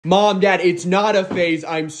Mom, Dad, it's not a phase.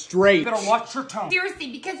 I'm straight. You better watch your tone.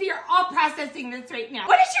 Seriously, because we are all processing this right now.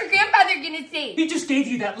 What is your grandfather gonna say? He just gave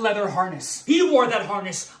you that leather harness. He wore that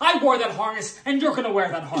harness. I wore that harness. And you're gonna wear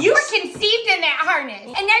that harness. You were conceived in that harness.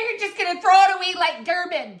 And now you're just gonna throw it away like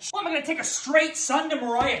garbage. Well, am I gonna take a straight son to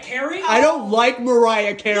Mariah Carey? I don't like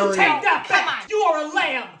Mariah Carey. You take that Come back. on. You are a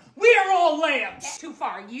lamb. We are all lambs. That's too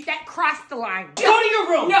far. That crossed the line. Go to your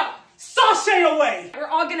room. No. Sashay away. We're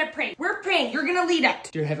all gonna pray. We're praying. You're gonna lead it.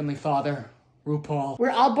 Dear Heavenly Father, RuPaul. We're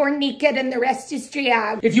all born naked and the rest is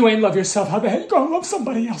drag. If you ain't love yourself, how the hell you gonna love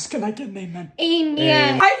somebody else? Can I get an amen?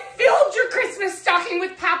 Amen. I filled your Christmas stocking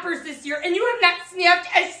with poppers this year and you have not sniffed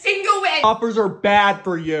a single one. Poppers are bad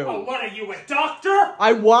for you. Oh, what are you, a doctor?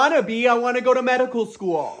 I wanna be. I wanna go to medical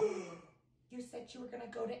school. You said you were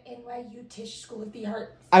gonna go to NYU Tisch School of the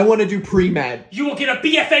Arts. I wanna do pre-med. You will get a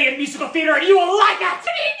BFA in musical theater and you will like it! I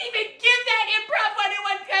didn't even give that improv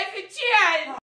 101 class a chance.